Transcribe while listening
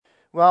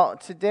Well,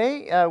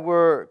 today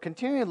we're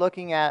continuing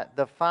looking at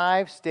the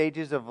 5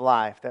 stages of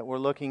life that we're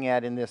looking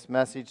at in this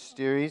message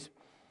series.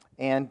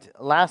 And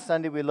last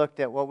Sunday we looked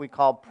at what we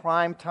call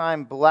prime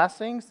time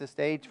blessings, the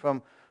stage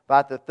from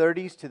about the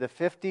 30s to the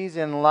 50s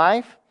in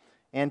life.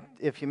 And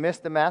if you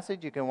missed the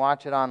message, you can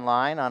watch it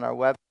online on our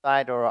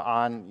website or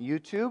on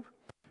YouTube.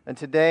 And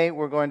today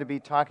we're going to be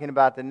talking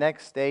about the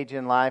next stage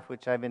in life,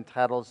 which I've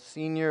entitled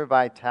Senior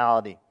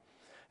Vitality.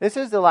 This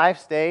is the life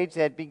stage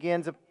that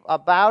begins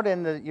about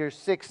in your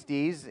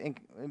 60s,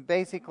 and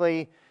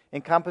basically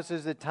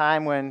encompasses the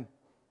time when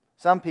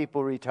some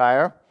people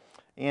retire,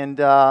 and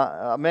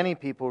many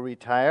people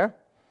retire.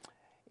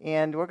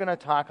 And we're going to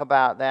talk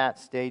about that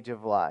stage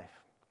of life.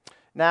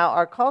 Now,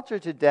 our culture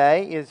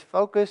today is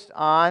focused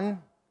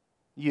on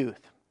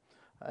youth.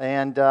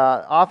 And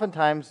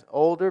oftentimes,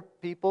 older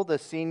people, the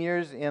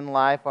seniors in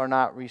life, are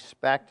not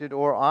respected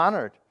or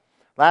honored.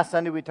 Last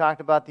Sunday, we talked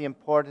about the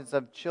importance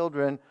of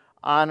children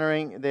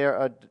honoring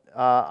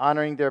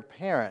their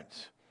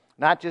parents.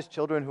 Not just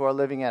children who are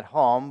living at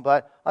home,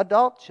 but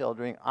adult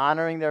children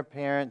honoring their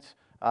parents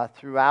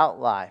throughout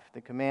life.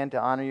 The command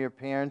to honor your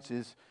parents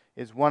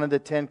is one of the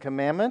 10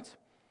 commandments.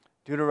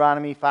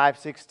 Deuteronomy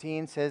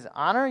 5:16 says,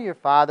 "Honor your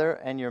father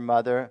and your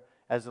mother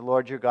as the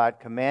Lord your God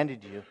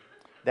commanded you,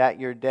 that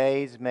your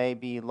days may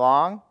be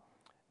long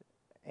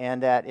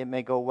and that it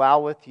may go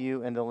well with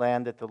you in the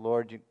land that the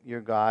Lord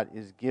your God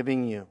is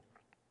giving you."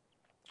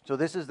 So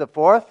this is the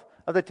 4th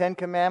of the 10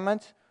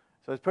 commandments.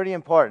 So it's pretty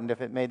important if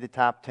it made the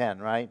top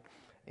 10, right?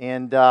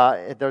 And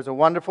there's a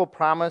wonderful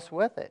promise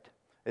with it.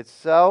 It's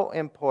so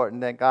important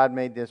that God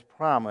made this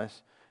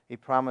promise. He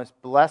promised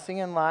blessing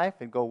in life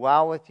and go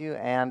well with you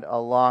and a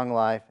long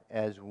life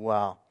as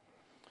well.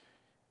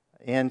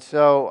 And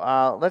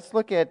so let's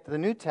look at the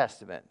New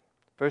Testament.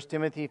 1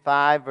 Timothy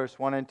 5, verse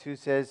 1 and 2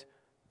 says,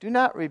 "Do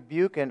not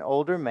rebuke an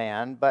older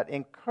man, but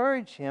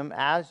encourage him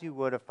as you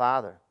would a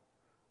father.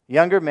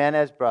 Younger men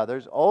as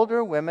brothers,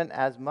 older women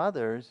as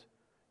mothers,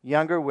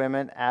 younger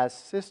women as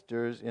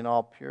sisters in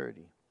all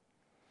purity."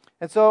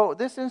 And so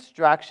this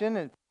instruction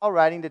is Paul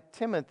writing to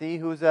Timothy,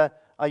 who's a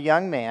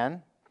young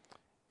man,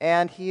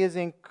 and he is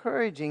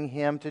encouraging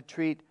him to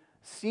treat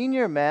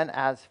senior men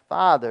as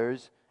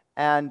fathers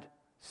and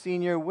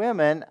senior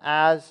women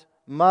as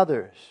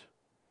mothers.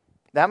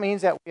 That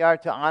means that we are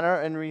to honor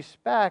and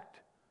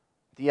respect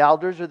the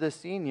elders or the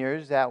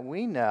seniors that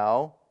we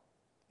know,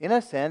 in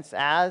a sense,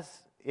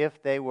 as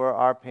if they were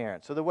our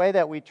parents. So the way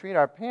that we treat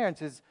our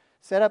parents is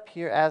set up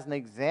here as an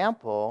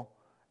example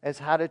as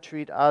how to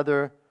treat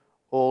other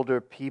older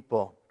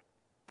people.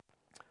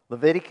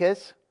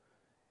 Leviticus,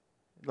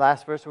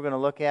 last verse we're going to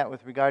look at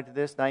with regard to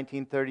this,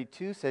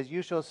 19:32, says,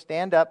 "You shall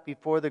stand up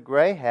before the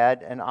gray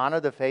head and honor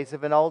the face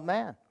of an old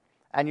man,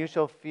 and you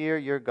shall fear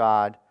your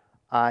God.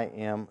 I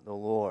am the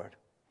Lord."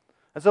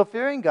 And so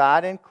fearing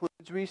God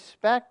includes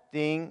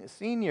respecting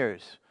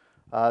seniors.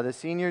 The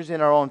seniors in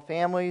our own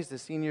families, the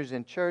seniors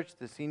in church,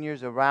 the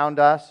seniors around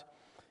us.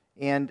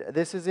 And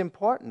this is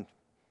important.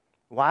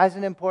 Why is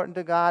it important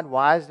to God?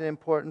 Why is it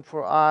important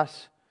for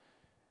us?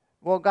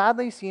 Well,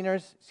 godly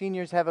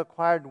seniors have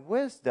acquired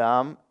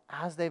wisdom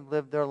as they've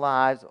lived their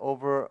lives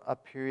over a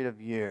period of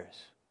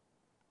years.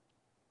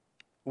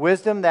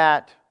 Wisdom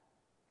that,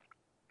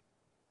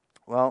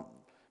 well,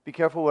 be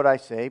careful what I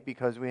say,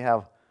 because we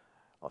have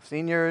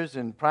seniors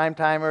and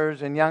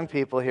prime-timers and young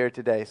people here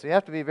today. So you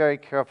have to be very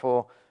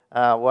careful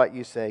what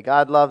you say.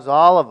 God loves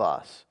all of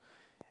us.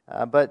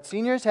 But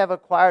seniors have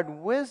acquired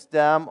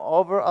wisdom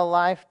over a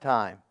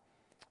lifetime.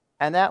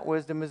 And that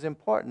wisdom is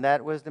important.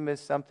 That wisdom is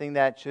something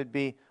that should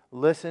be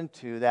listened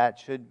to, that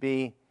should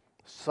be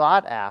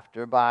sought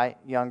after by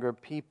younger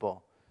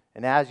people.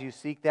 And as you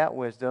seek that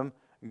wisdom,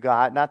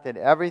 God, not that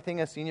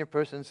everything a senior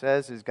person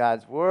says is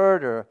God's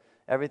word or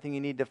everything you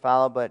need to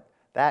follow, but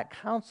that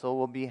counsel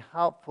will be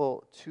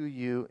helpful to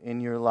you in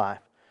your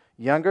life.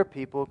 Younger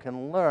people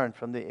can learn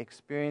from the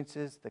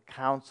experiences, the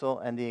counsel,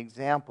 and the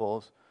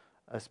examples,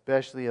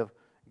 especially of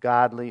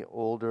godly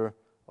older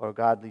or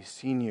godly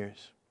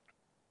seniors.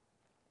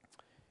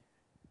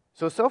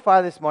 So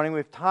far this morning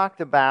we've talked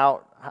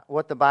about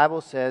what the Bible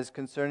says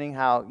concerning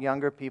how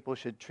younger people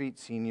should treat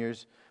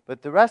seniors.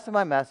 But the rest of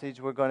my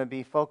message, we're going to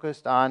be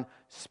focused on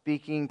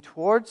speaking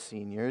towards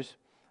seniors.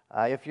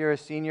 If you're a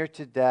senior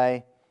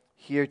today,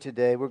 here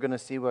today, we're going to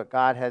see what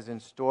God has in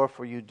store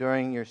for you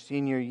during your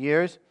senior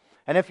years.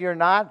 And if you're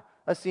not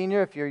a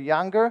senior, if you're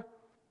younger,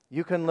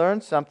 you can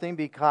learn something,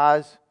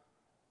 because,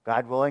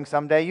 God willing,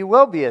 someday you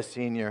will be a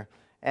senior.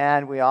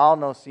 And we all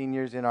know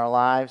seniors in our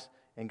lives,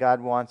 and God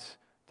wants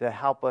to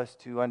help us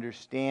to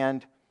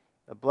understand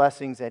the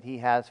blessings that He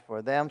has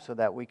for them so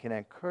that we can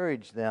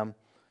encourage them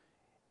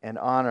and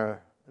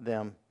honor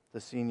them,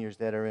 the seniors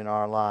that are in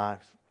our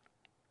lives.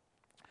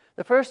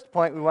 The first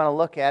point we want to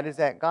look at is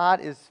that God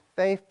is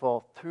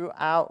faithful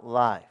throughout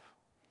life.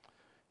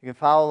 You can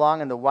follow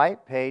along in the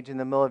white page in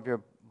the middle of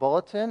your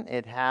bulletin.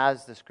 It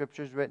has the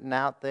scriptures written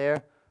out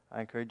there. I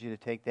encourage you to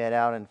take that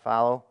out and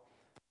follow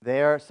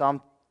there.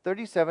 Psalm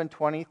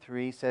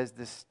 37:23 says,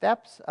 "The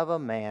steps of a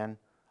man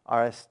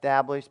are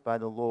established by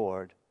the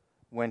Lord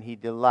when he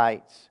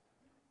delights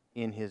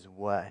in His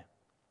way.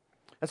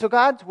 And so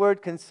God's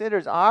Word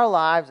considers our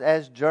lives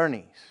as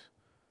journeys.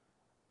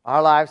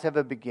 Our lives have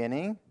a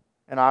beginning,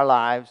 and our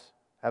lives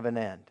have an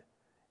end.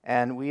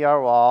 And we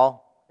are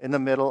all in the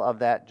middle of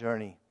that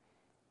journey.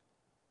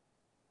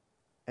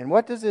 And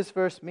what does this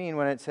verse mean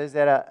when it says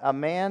that a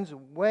man's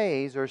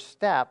ways or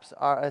steps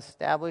are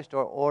established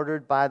or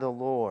ordered by the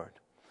Lord?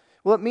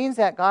 Well, it means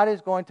that God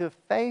is going to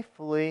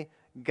faithfully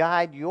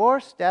guide your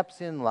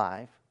steps in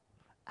life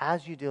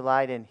as you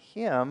delight in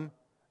Him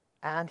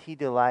and He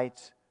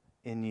delights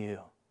in you.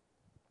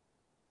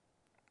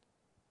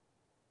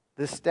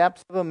 The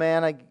steps of a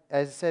man,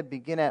 as I said,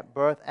 begin at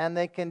birth and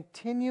they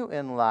continue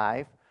in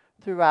life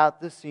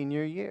throughout the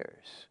senior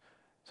years.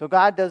 So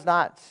God does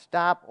not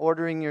stop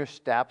ordering your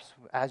steps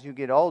as you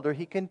get older.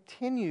 He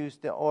continues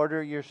to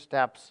order your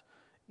steps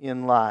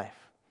in life.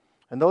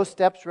 And those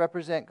steps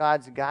represent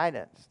God's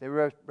guidance. They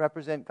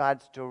represent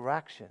God's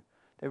direction.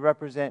 They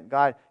represent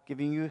God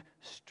giving you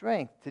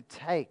strength to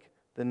take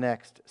the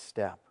next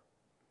step.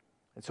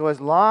 And so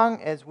as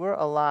long as we're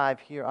alive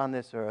here on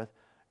this earth,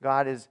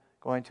 God is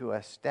going to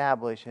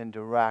establish and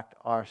direct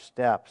our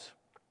steps.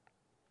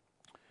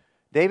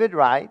 David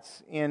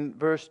writes in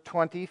verse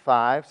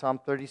 25, Psalm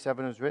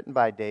 37 was written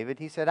by David.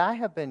 He said, I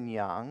have been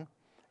young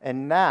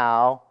and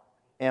now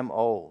am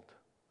old.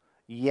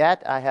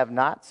 Yet I have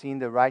not seen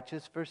the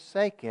righteous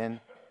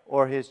forsaken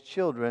or his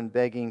children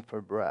begging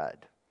for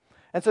bread.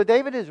 And so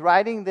David is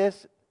writing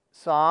this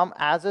psalm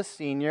as a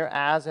senior,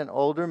 as an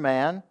older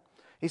man.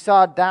 He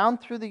saw down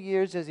through the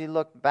years as he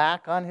looked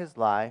back on his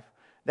life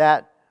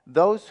that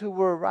those who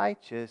were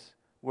righteous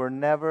were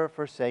never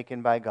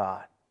forsaken by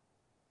God.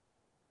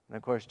 And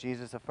of course,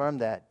 Jesus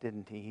affirmed that,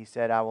 didn't He? He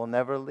said, I will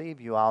never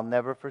leave you, I'll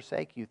never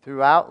forsake you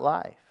throughout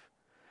life.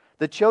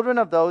 The children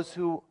of those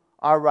who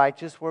are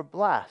righteous were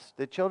blessed.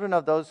 The children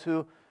of those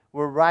who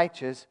were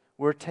righteous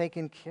were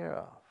taken care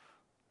of.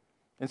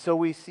 And so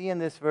we see in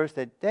this verse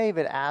that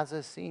David, as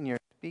a senior,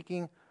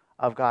 speaking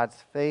of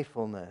God's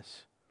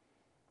faithfulness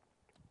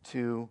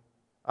to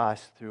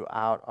us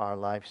throughout our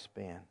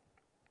lifespan.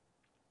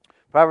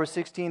 Proverbs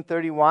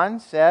 16:31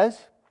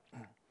 says,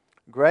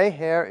 gray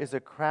hair is a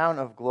crown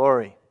of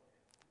glory.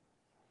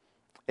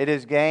 It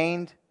is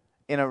gained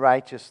in a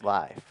righteous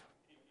life.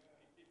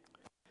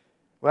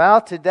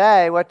 Well,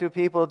 today, what do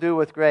people do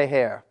with gray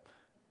hair?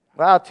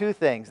 Well, two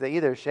things. They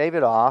either shave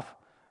it off,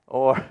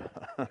 or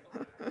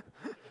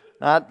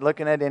not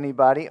looking at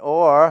anybody,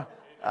 or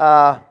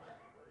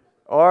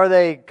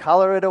they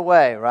color it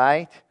away,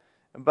 right?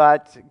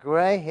 But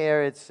gray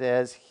hair, it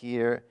says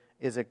here,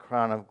 is a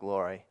crown of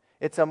glory.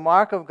 It's a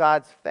mark of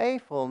God's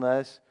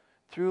faithfulness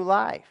through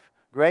life.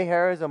 Gray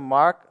hair is a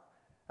mark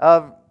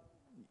of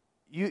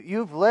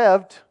you've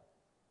lived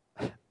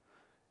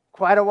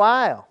quite a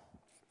while.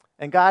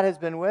 And God has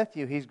been with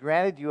you. He's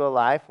granted you a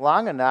life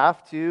long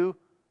enough to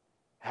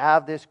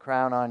have this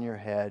crown on your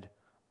head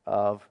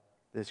of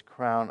this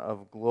crown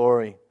of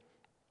glory.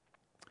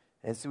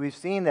 And so we've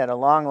seen that a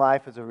long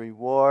life is a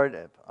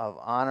reward of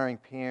honoring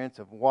parents,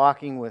 of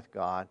walking with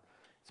God.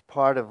 It's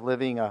part of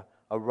living a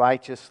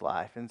righteous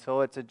life. And so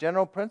it's a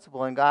general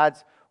principle in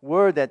God's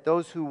Word that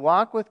those who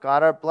walk with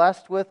God are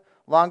blessed with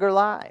longer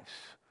lives.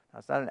 Now,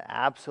 it's not an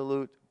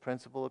absolute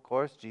principle, of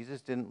course.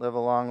 Jesus didn't live a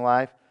long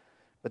life.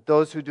 But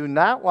those who do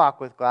not walk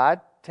with God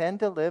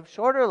tend to live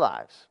shorter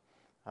lives.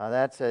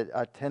 That's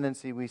a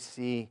tendency we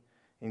see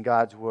in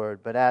God's Word.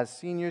 But as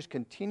seniors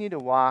continue to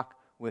walk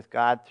with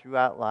God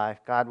throughout life,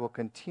 God will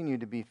continue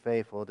to be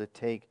faithful to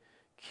take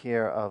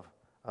care of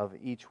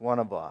each one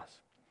of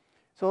us.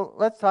 So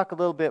let's talk a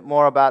little bit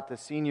more about the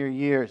senior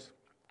years,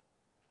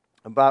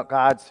 about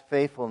God's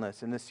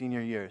faithfulness in the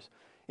senior years.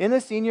 In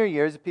the senior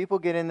years, people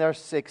get in their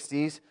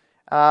 60s.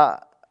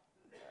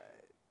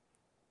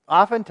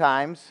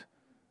 Oftentimes,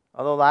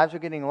 although lives are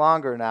getting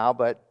longer now,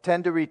 but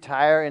tend to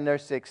retire in their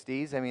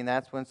 60s. I mean,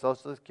 that's when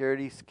Social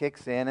Security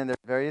kicks in, and there's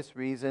various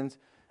reasons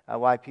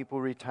why people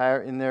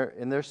retire in their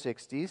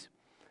 60s.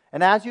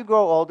 And as you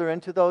grow older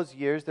into those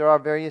years, there are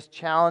various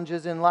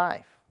challenges in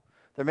life.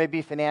 There may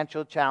be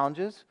financial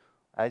challenges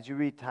as you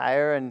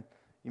retire, and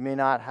you may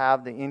not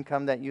have the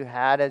income that you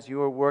had as you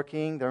were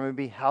working. There may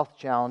be health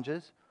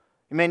challenges.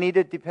 You may need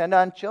to depend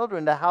on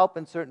children to help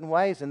in certain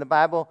ways, and the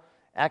Bible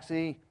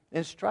actually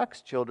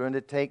instructs children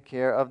to take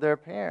care of their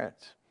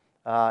parents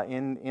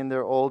in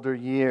their older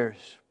years.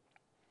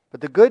 But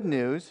the good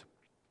news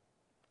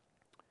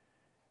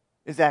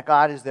is that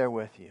God is there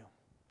with you.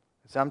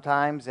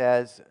 Sometimes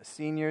as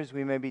seniors,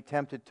 we may be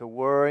tempted to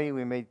worry.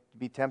 We may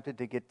be tempted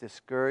to get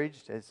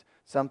discouraged as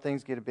some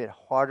things get a bit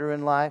harder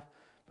in life.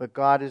 But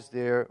God is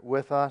there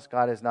with us.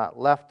 God has not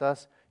left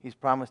us. He's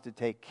promised to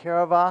take care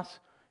of us.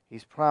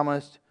 He's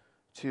promised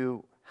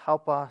to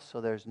help us,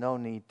 so there's no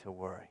need to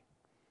worry.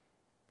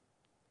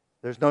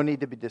 There's no need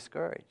to be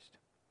discouraged.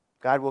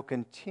 God will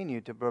continue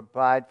to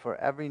provide for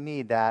every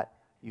need that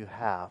you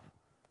have.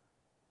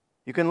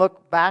 You can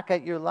look back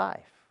at your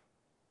life.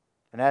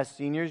 And as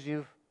seniors,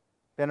 you've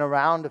been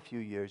around a few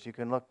years. You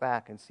can look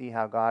back and see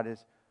how God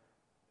has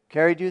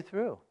carried you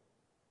through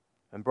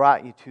and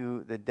brought you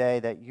to the day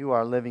that you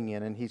are living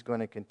in, and He's going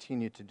to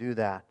continue to do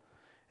that.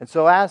 And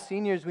so as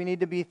seniors, we need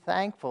to be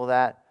thankful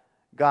that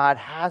God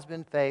has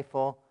been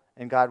faithful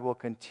and God will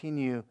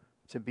continue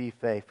to be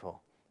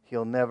faithful.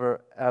 He'll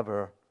never,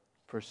 ever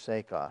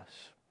forsake us.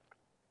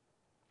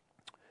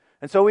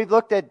 And so we've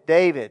looked at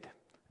David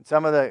and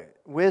some of the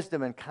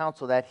wisdom and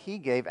counsel that he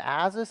gave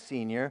as a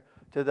senior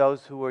to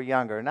those who were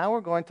younger. Now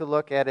we're going to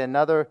look at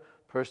another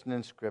person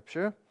in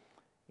Scripture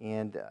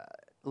and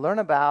learn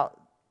about,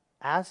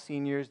 as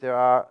seniors, there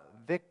are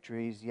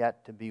victories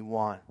yet to be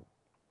won.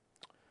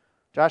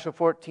 Joshua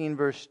 14,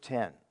 verse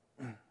 10.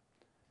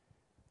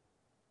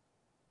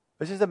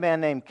 This is a man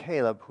named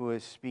Caleb who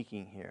is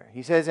speaking here.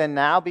 He says, "And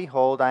now,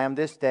 behold, I am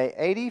this day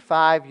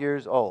 85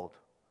 years old."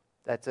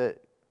 That's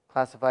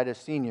classified as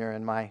senior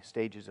in my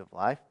stages of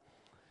life.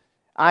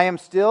 "I am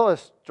still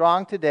as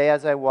strong today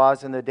as I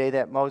was in the day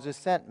that Moses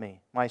sent me.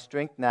 My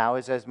strength now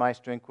is as my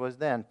strength was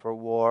then, for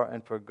war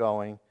and for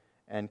going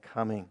and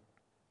coming."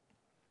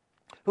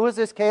 Who is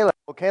this Caleb?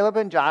 Well, Caleb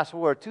and Joshua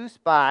were two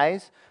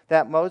spies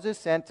that Moses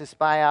sent to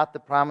spy out the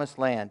promised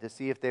land, to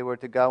see if they were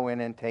to go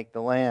in and take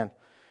the land.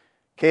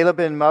 Caleb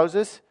and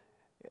Moses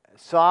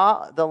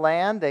saw the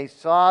land, they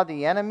saw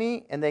the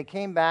enemy, and they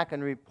came back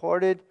and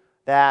reported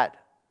that,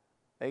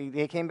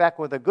 they came back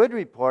with a good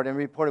report and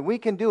reported, "We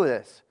can do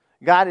this.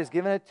 God has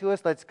given it to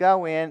us. Let's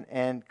go in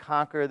and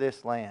conquer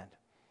this land."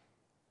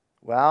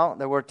 Well,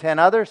 there were 10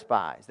 other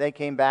spies. They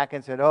came back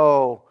and said,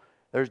 "Oh,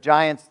 there's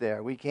giants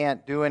there. We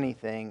can't do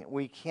anything.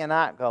 We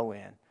cannot go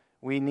in.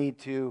 We need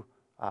to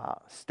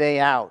stay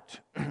out."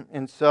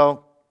 And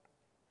so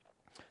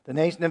the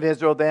nation of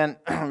Israel then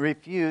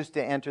refused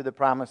to enter the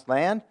promised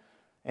land,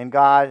 and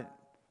God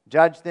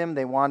judged them.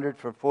 They wandered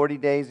for 40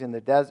 days in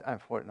the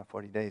desert.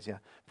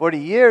 40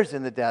 years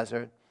in the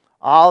desert.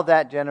 All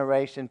that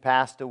generation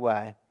passed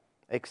away,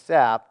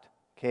 except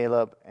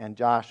Caleb and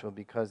Joshua,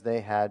 because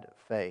they had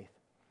faith.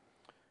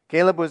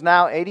 Caleb was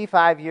now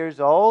 85 years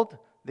old.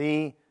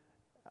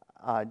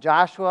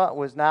 Joshua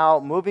was now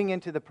moving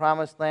into the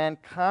promised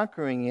land,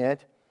 conquering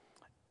it,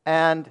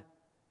 and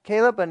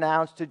Caleb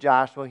announced to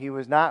Joshua he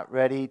was not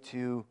ready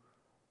to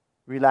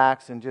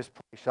relax and just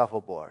play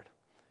shuffleboard.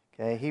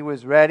 Okay, he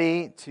was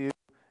ready to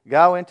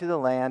go into the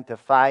land to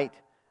fight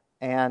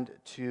and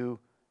to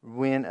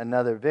win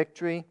another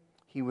victory.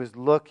 He was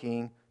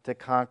looking to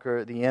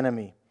conquer the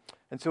enemy.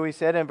 And so he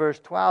said in verse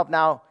 12,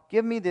 "Now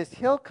give me this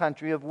hill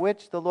country of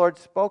which the Lord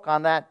spoke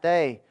on that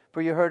day.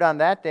 For you heard on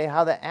that day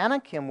how the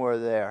Anakim were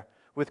there,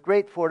 with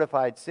great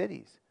fortified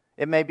cities.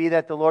 It may be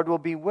that the Lord will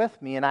be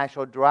with me, and I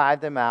shall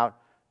drive them out,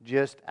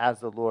 just as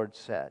the Lord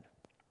said."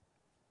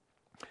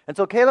 And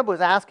so Caleb was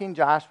asking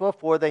Joshua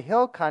for the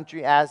hill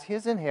country as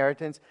his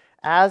inheritance,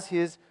 as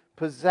his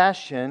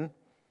possession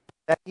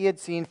that he had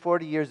seen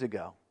 40 years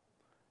ago.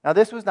 Now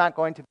this was not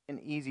going to be an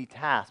easy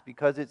task,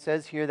 because it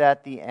says here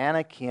that the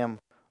Anakim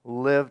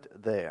lived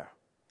there.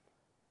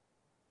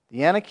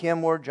 The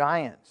Anakim were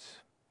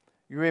giants.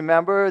 You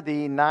remember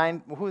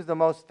who's the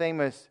most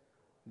famous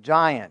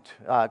giant?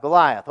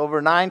 Goliath,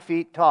 over 9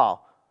 feet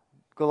tall.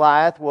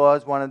 Goliath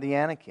was one of the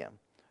Anakim.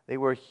 They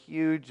were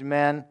huge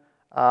men,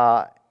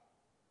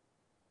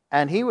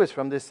 and he was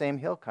from this same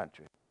hill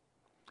country.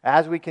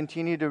 As we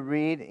continue to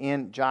read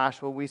in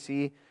Joshua, we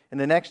see in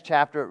the next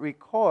chapter it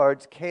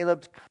records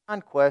Caleb's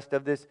conquest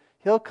of this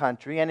hill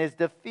country and his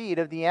defeat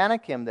of the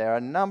Anakim there.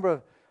 A number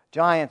of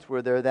giants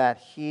were there that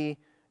he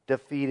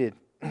defeated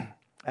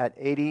at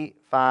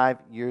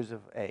 85 years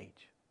of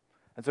age.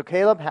 And so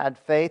Caleb had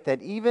faith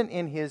that even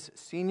in his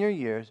senior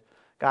years,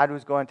 God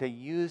was going to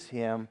use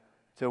him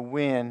to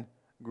win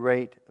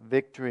great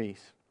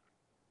victories.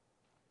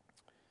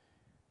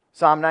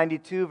 Psalm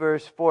 92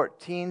 verse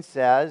 14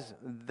 says,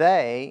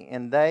 "They,"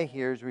 and they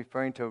here is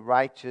referring to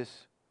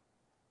righteous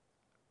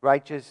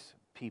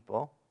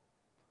people,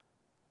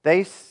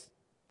 "they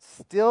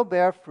still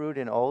bear fruit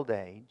in old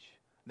age.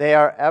 They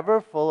are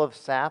ever full of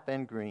sap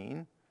and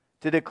green,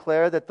 to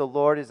declare that the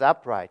Lord is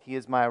upright. He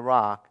is my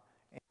rock,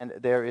 and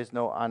there is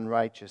no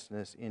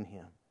unrighteousness in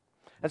him."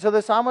 And so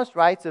the psalmist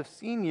writes of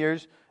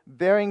seniors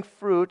bearing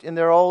fruit in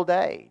their old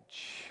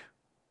age.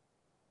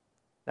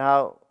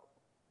 Now,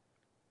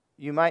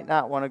 you might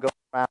not want to go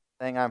around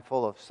saying I'm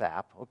full of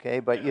sap, okay?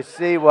 But you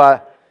see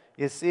what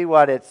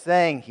it's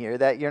saying here,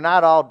 that you're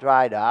not all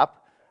dried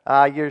up.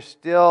 You're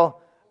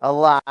still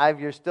alive.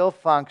 You're still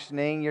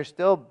functioning. You're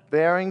still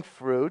bearing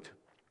fruit.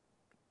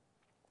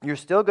 You're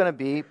still going to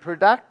be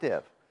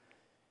productive.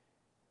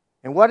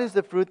 And what is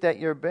the fruit that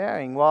you're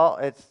bearing? Well,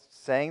 it's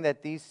saying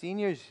that these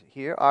seniors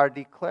here are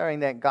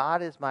declaring that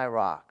God is my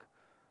rock.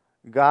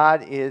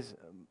 God is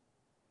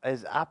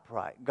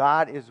upright.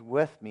 God is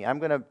with me. I'm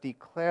going to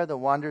declare the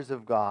wonders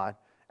of God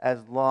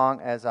as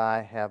long as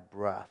I have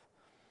breath.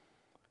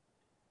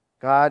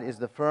 God is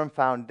the firm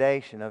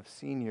foundation of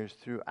seniors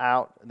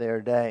throughout their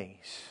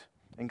days.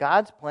 And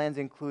God's plans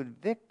include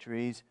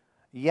victories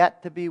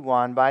yet to be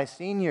won by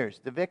seniors.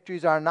 The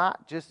victories are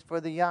not just for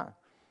the young.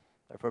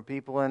 They're for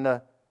people in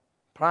the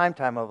prime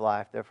time of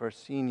life. They're for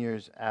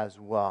seniors as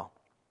well.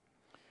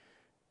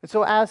 And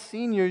so as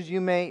seniors, you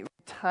may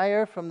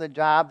retire from the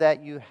job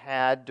that you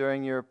had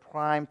during your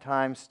prime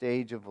time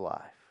stage of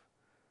life.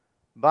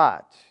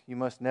 But you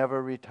must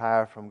never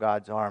retire from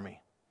God's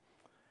army.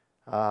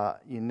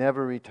 You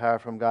never retire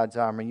from God's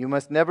army. You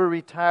must never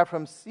retire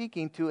from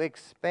seeking to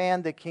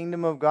expand the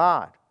kingdom of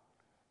God.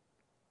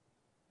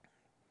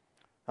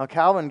 Now,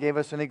 Calvin gave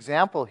us an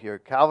example here.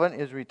 Calvin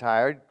is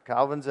retired.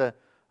 Calvin's a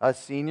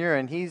senior,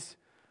 and he's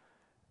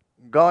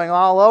going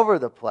all over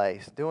the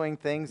place, doing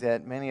things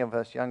that many of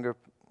us younger,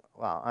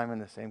 well, I'm in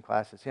the same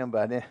class as him,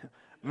 but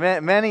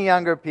many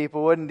younger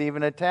people wouldn't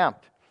even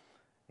attempt.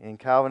 And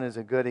Calvin is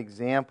a good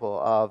example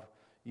of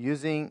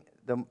using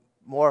the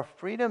more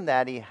freedom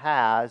that he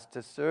has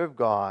to serve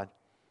God.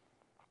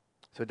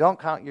 So don't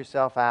count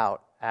yourself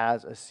out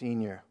as a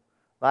senior.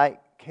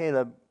 Like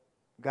Caleb,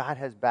 God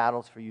has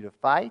battles for you to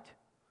fight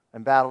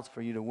and battles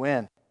for you to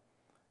win.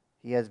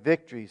 He has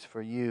victories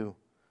for you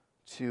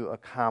to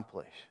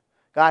accomplish.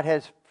 God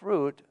has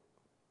fruit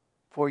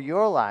for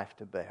your life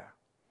to bear.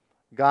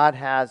 God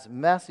has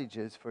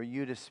messages for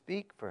you to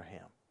speak for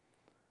Him.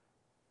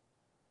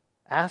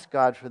 Ask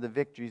God for the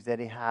victories that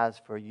He has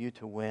for you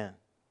to win.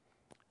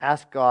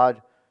 Ask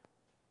God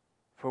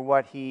for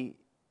what He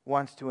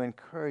wants to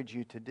encourage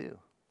you to do.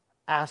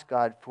 Ask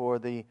God for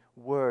the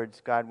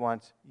words God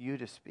wants you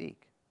to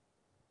speak.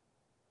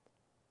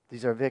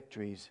 These are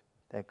victories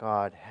that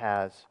God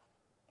has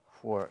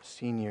for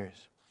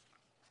seniors.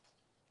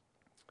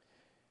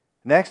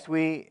 Next,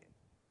 we,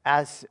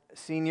 as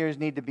seniors,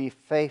 need to be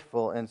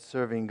faithful in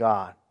serving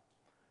God.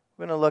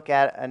 We're going to look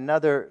at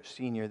another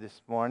senior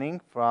this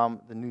morning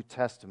from the New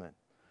Testament.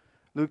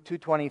 Luke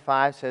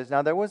 2:25 says,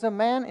 "Now there was a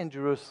man in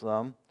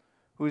Jerusalem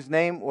whose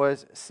name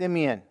was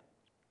Simeon.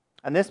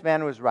 And this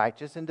man was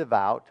righteous and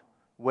devout,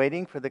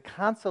 waiting for the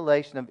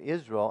consolation of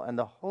Israel, and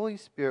the Holy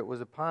Spirit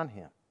was upon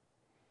him."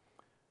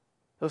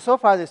 So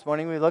far this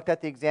morning, we looked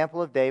at the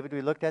example of David,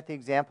 we looked at the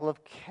example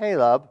of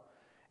Caleb,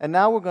 and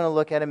now we're going to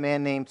look at a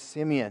man named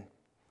Simeon.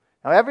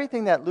 Now,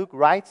 everything that Luke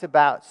writes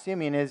about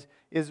Simeon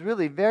is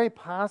really very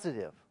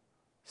positive.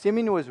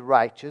 Simeon was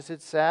righteous,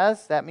 it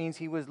says. That means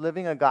he was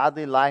living a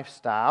godly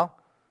lifestyle.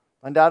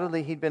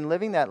 Undoubtedly, he'd been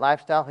living that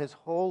lifestyle his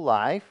whole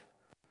life.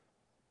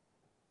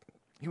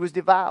 He was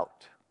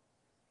devout.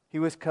 He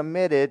was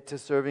committed to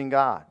serving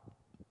God.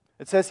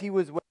 It says he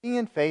was waiting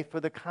in faith for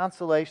the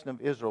consolation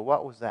of Israel.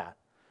 What was that?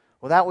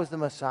 Well, that was the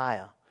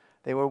Messiah.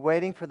 They were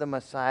waiting for the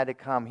Messiah to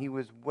come. He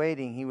was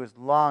waiting, he was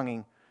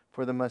longing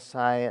for the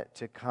Messiah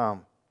to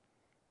come.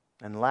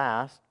 And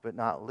last but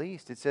not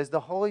least, it says the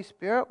Holy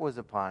Spirit was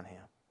upon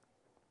him.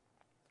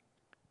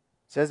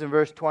 It says in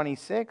verse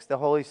 26, the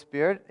Holy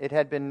Spirit, it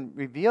had been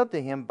revealed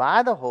to him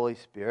by the Holy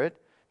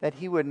Spirit that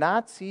he would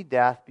not see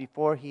death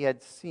before he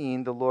had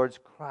seen the Lord's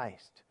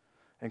Christ.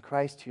 And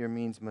Christ here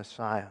means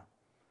Messiah.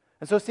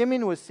 And so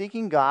Simeon was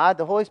seeking God.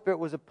 The Holy Spirit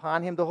was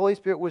upon him. The Holy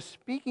Spirit was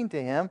speaking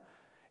to him.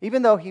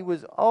 Even though he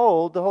was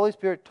old, the Holy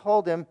Spirit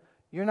told him,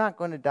 "You're not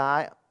going to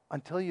die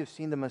until you've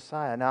seen the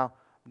Messiah." Now,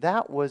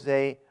 that was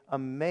an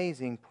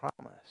amazing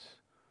promise.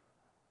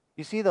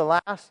 You see, the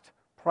last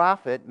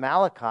prophet,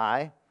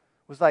 Malachi,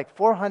 was like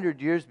 400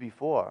 years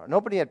before.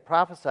 Nobody had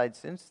prophesied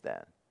since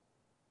then.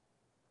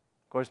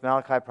 Of course,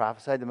 Malachi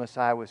prophesied the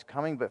Messiah was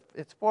coming, but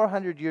it's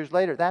 400 years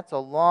later. That's a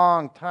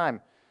long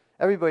time.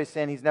 Everybody's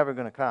saying he's never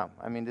going to come.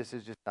 I mean, this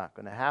is just not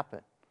going to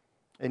happen.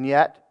 And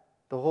yet,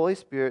 the Holy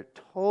Spirit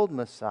told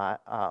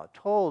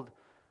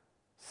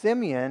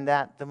Simeon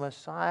that the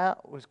Messiah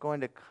was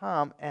going to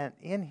come, and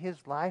in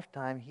his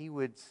lifetime he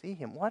would see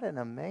him. What an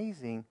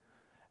amazing,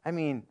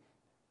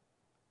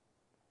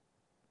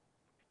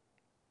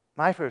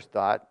 my first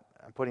thought,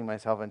 I'm putting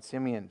myself in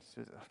Simeon,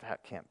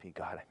 that can't be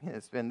God.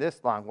 It's been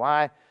this long.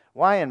 Why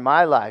in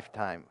my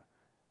lifetime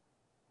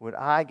would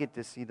I get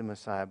to see the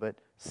Messiah? But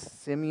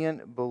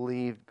Simeon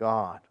believed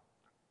God.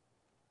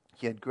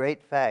 He had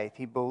great faith.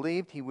 He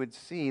believed he would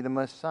see the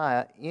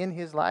Messiah in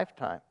his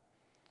lifetime.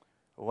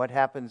 What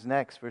happens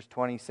next? Verse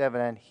 27,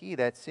 "And he,"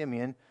 that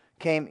Simeon,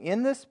 "came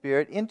in the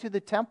Spirit into the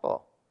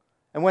temple.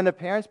 And when the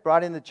parents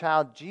brought in the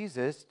child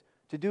Jesus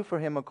to do for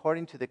him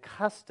according to the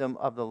custom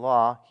of the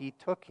law, he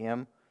took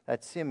him,"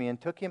 that Simeon,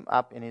 took him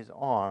up in his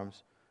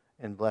arms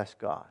and blessed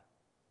God.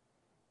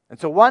 And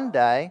so one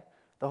day,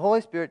 the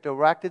Holy Spirit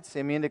directed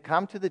Simeon to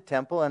come to the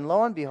temple, and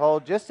lo and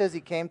behold, just as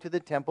he came to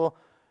the temple,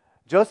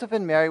 Joseph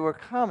and Mary were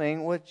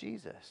coming with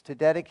Jesus to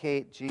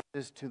dedicate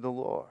Jesus to the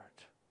Lord.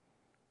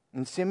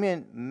 And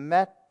Simeon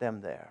met them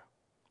there.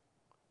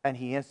 And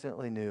he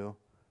instantly knew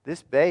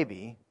this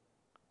baby,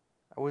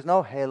 there was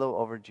no halo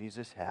over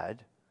Jesus'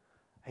 head.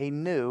 He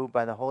knew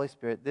by the Holy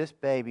Spirit this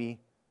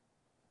baby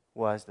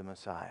was the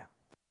Messiah.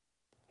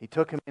 He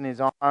took him in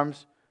his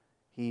arms.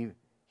 He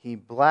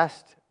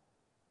blessed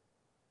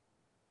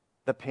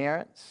the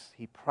parents.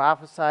 He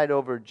prophesied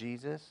over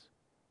Jesus.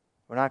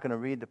 We're not going to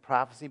read the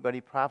prophecy, but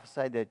he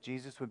prophesied that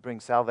Jesus would bring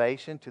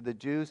salvation to the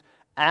Jews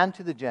and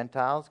to the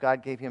Gentiles.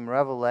 God gave him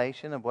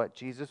revelation of what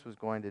Jesus was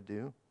going to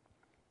do.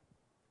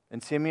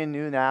 And Simeon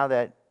knew now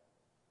that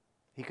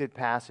he could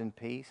pass in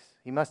peace.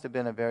 He must have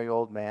been a very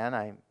old man,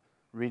 I'm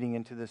reading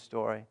into this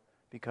story,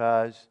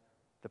 because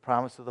the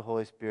promise of the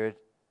Holy Spirit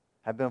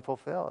had been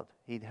fulfilled.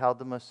 He'd held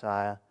the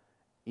Messiah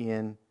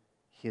in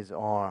his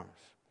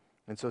arms.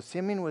 And so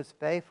Simeon was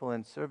faithful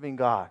in serving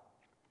God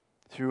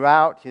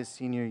throughout his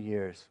senior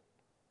years.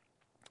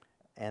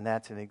 And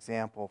that's an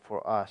example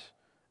for us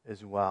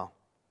as well.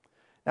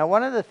 Now,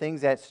 one of the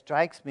things that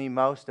strikes me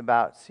most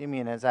about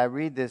Simeon as I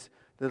read this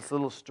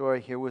little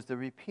story here was the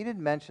repeated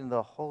mention of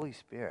the Holy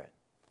Spirit.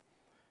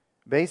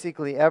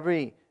 Basically,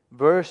 every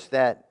verse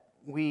that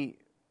we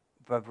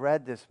have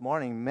read this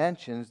morning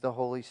mentions the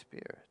Holy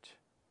Spirit.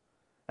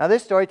 Now,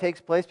 this story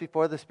takes place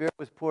before the Spirit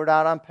was poured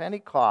out on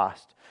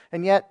Pentecost.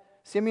 And yet,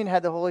 Simeon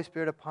had the Holy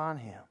Spirit upon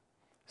him.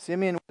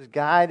 Simeon was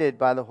guided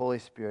by the Holy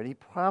Spirit. He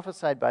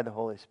prophesied by the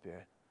Holy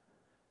Spirit.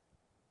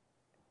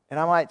 And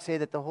I might say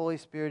that the Holy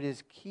Spirit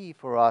is key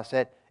for us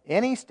at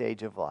any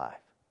stage of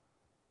life.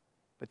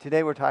 But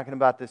today we're talking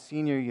about the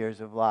senior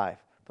years of life.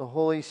 The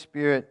Holy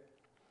Spirit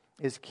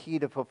is key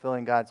to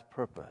fulfilling God's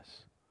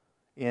purpose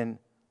in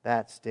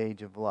that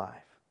stage of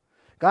life.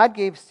 God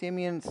gave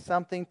Simeon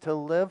something to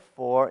live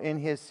for in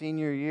his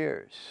senior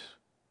years.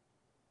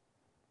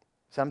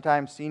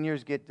 Sometimes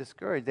seniors get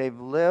discouraged. They've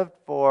lived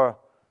for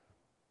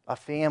a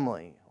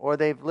family, or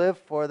they've lived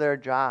for their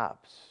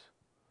jobs.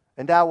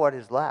 And now what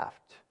is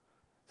left?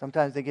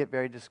 Sometimes they get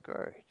very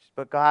discouraged.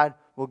 But God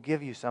will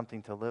give you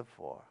something to live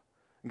for.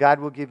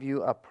 God will give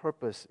you a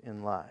purpose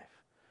in life.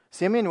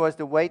 Simeon was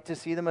to wait to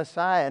see the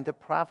Messiah and to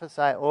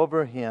prophesy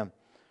over him.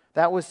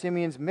 That was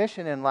Simeon's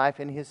mission in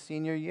life in his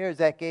senior years.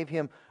 That gave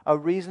him a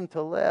reason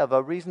to live,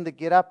 a reason to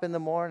get up in the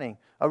morning,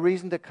 a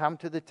reason to come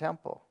to the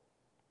temple.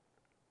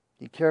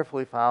 He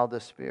carefully followed the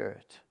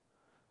Spirit.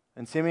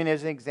 And Simeon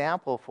is an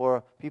example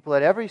for people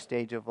at every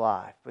stage of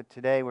life. But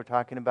today we're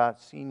talking about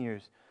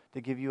seniors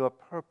to give you a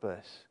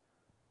purpose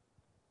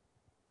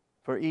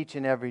for each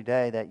and every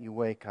day that you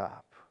wake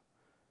up.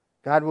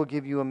 God will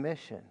give you a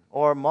mission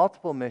or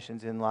multiple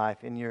missions in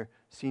life in your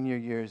senior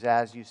years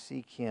as you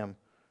seek Him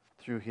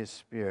through His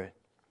Spirit.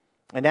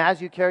 And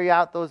as you carry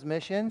out those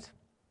missions,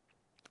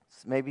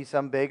 maybe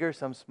some bigger,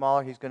 some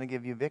smaller, He's going to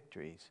give you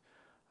victories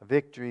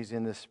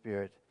in the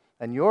Spirit.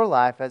 And your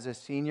life as a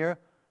senior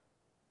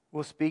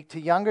will speak to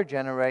younger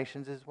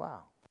generations as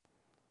well,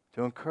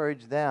 to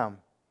encourage them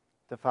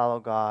to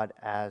follow God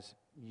as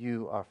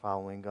you are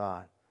following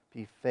God.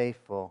 Be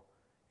faithful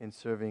in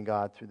serving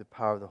God through the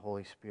power of the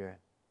Holy Spirit.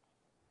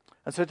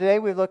 And so today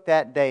we looked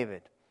at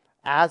David.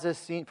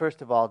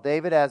 First of all,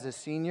 David as a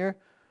senior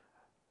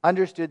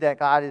understood that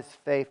God is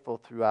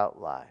faithful throughout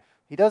life.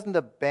 He doesn't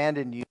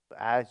abandon you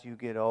as you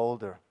get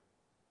older.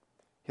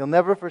 He'll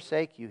never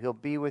forsake you. He'll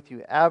be with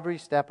you every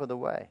step of the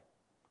way.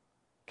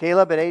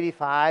 Caleb at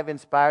 85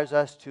 inspires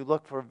us to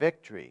look for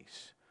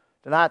victories.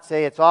 To not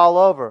say it's all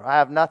over, I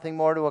have nothing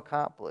more to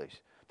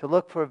accomplish. To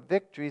look for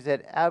victories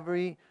at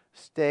every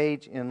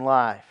stage in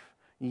life,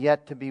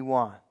 yet to be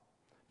won.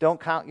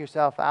 Don't count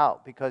yourself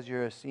out because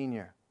you're a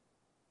senior.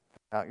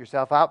 Count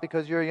yourself out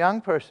because you're a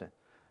young person.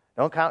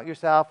 Don't count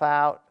yourself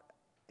out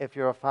if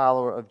you're a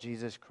follower of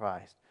Jesus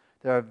Christ.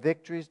 There are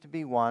victories to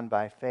be won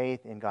by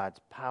faith in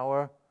God's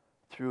power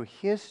through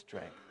His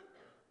strength.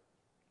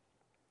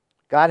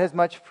 God has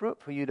much fruit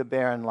for you to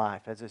bear in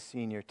life as a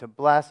senior, to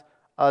bless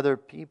other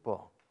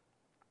people.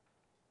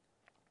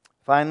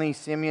 Finally,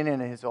 Simeon in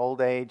his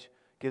old age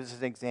gives us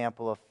an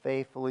example of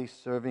faithfully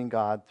serving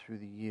God through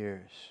the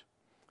years.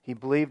 He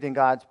believed in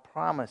God's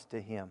promise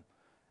to him,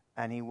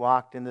 and he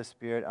walked in the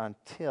Spirit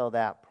until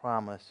that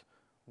promise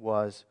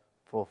was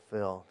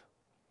fulfilled.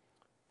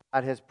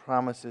 God has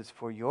promises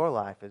for your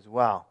life as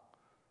well.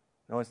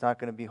 No, it's not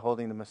going to be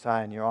holding the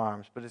Messiah in your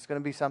arms, but it's going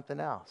to be something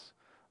else.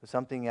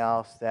 Something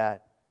else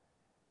that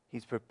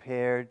He's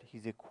prepared,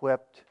 He's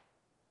equipped,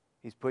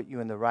 He's put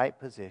you in the right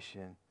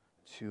position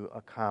to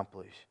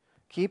accomplish.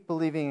 Keep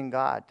believing in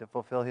God to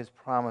fulfill His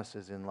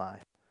promises in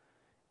life.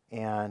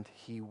 And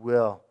He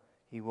will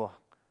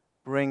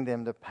bring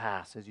them to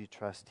pass as you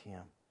trust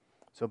Him.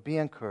 So be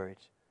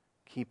encouraged.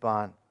 Keep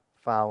on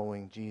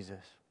following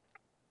Jesus.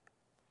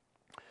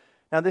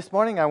 Now this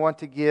morning I want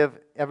to give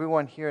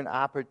everyone here an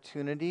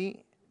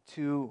opportunity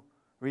to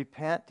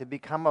repent, to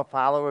become a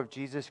follower of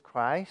Jesus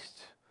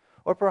Christ,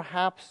 or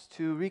perhaps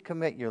to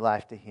recommit your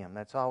life to Him.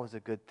 That's always a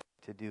good thing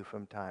to do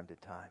from time to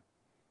time.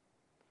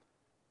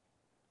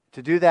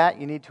 To do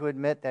that, you need to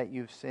admit that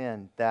you've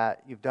sinned,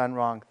 that you've done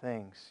wrong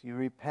things. You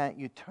repent,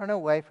 you turn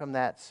away from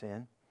that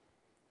sin.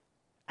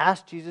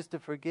 Ask Jesus to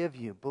forgive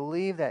you.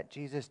 Believe that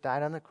Jesus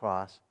died on the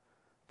cross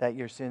that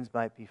your sins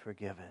might be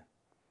forgiven.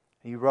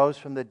 He rose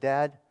from the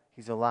dead.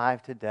 He's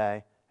alive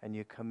today. And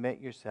you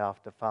commit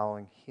yourself to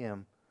following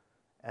Him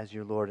as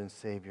your Lord and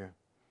Savior.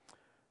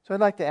 So I'd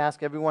like to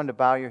ask everyone to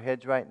bow your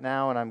heads right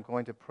now, and I'm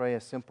going to pray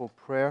a simple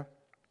prayer.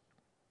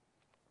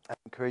 I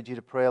encourage you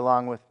to pray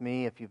along with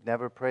me if you've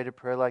never prayed a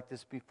prayer like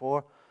this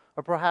before,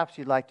 or perhaps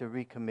you'd like to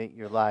recommit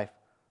your life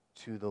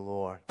to the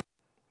Lord.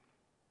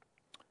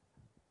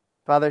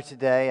 Father,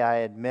 today I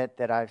admit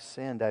that I've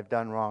sinned, I've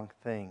done wrong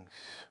things.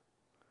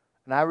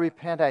 And I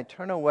repent, I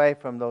turn away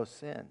from those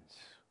sins.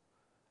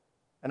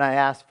 And I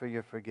ask for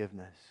your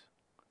forgiveness.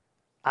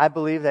 I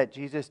believe that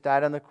Jesus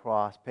died on the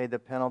cross, paid the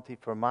penalty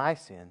for my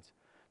sins,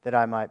 that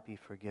I might be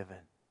forgiven.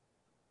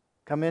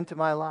 Come into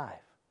my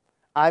life.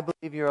 I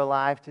believe you're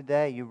alive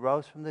today. You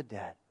rose from the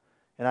dead.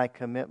 And I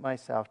commit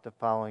myself to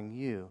following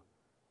you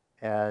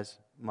as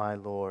my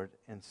Lord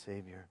and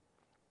Savior.